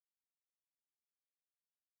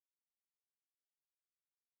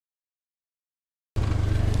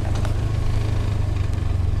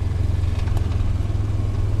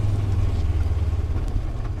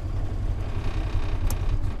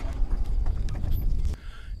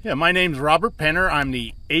Yeah, my name's Robert Penner. I'm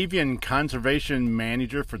the Avian Conservation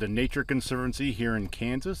Manager for the Nature Conservancy here in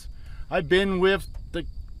Kansas. I've been with the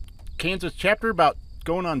Kansas chapter about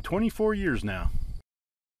going on 24 years now.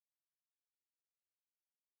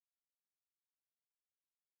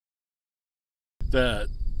 The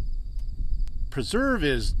preserve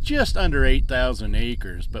is just under 8,000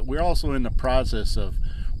 acres, but we're also in the process of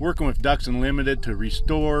working with Ducks Unlimited to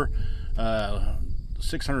restore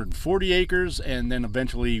 640 acres, and then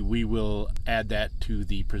eventually we will add that to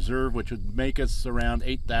the preserve, which would make us around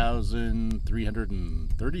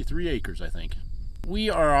 8,333 acres, I think. We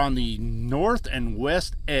are on the north and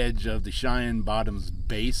west edge of the Cheyenne Bottoms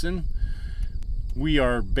basin. We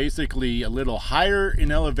are basically a little higher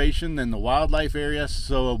in elevation than the wildlife area,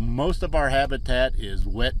 so most of our habitat is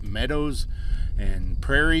wet meadows and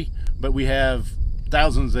prairie, but we have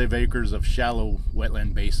thousands of acres of shallow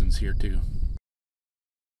wetland basins here too.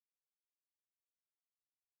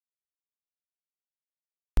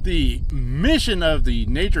 The mission of the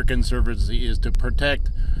Nature Conservancy is to protect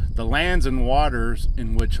the lands and waters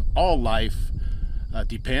in which all life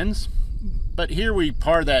depends. But here we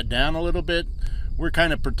par that down a little bit. We're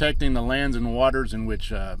kind of protecting the lands and waters in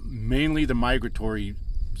which mainly the migratory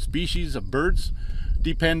species of birds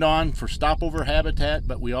depend on for stopover habitat,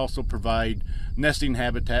 but we also provide nesting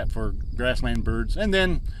habitat for grassland birds. And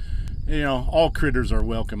then, all critters are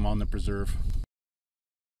welcome on the preserve.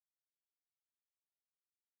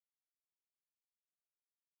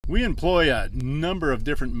 We employ a number of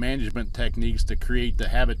different management techniques to create the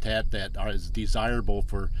habitat that is desirable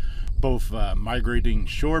for both migrating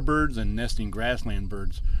shorebirds and nesting grassland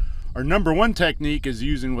birds. Our number one technique is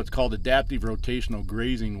using what's called adaptive rotational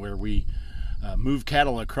grazing, where we move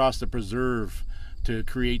cattle across the preserve to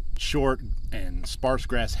create short and sparse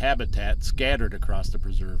grass habitat scattered across the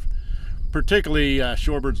preserve. Particularly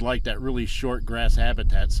shorebirds like that really short grass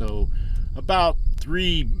habitat, so about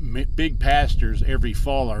 3 big pastures every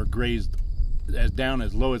fall are grazed down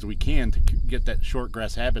as low as we can to get that short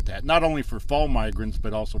grass habitat, not only for fall migrants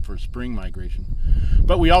but also for spring migration.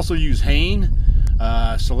 But we also use haying,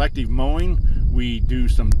 selective mowing. We do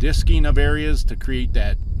some disking of areas to create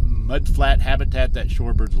that mudflat habitat that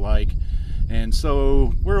shorebirds like, and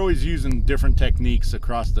so we're always using different techniques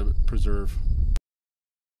across the preserve.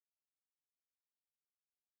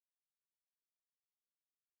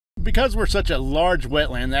 Because we're such a large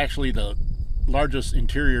wetland, actually the largest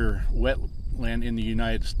interior wetland in the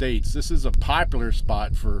United States, this is a popular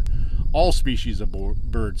spot for all species of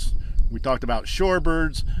birds. We talked about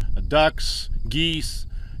shorebirds, ducks, geese,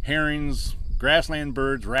 herons, grassland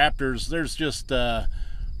birds, raptors.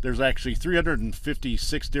 There's actually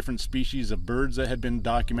 356 different species of birds that have been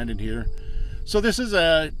documented here. So this is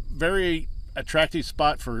a very attractive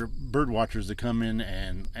spot for bird watchers to come in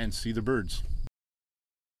and see the birds.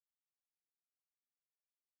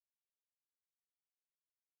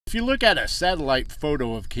 If you look at a satellite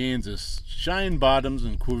photo of Kansas, Cheyenne Bottoms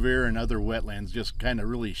and Quivira and other wetlands just kind of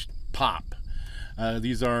really pop.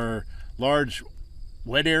 These are large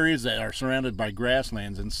wet areas that are surrounded by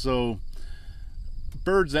grasslands, and so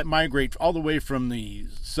birds that migrate all the way from the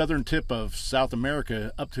southern tip of South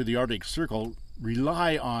America up to the Arctic Circle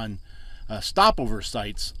rely on stopover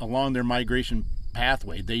sites along their migration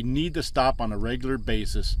pathway. They need to stop on a regular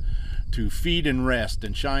basis to feed and rest,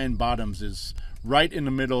 and Cheyenne Bottoms is right in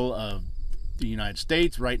the middle of the United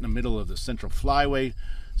States, right in the middle of the Central Flyway,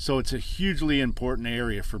 so it's a hugely important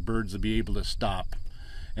area for birds to be able to stop.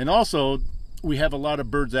 And also, we have a lot of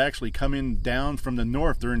birds actually come in down from the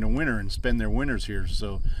north during the winter and spend their winters here,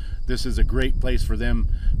 so this is a great place for them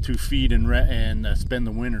to feed and spend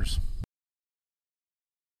the winters.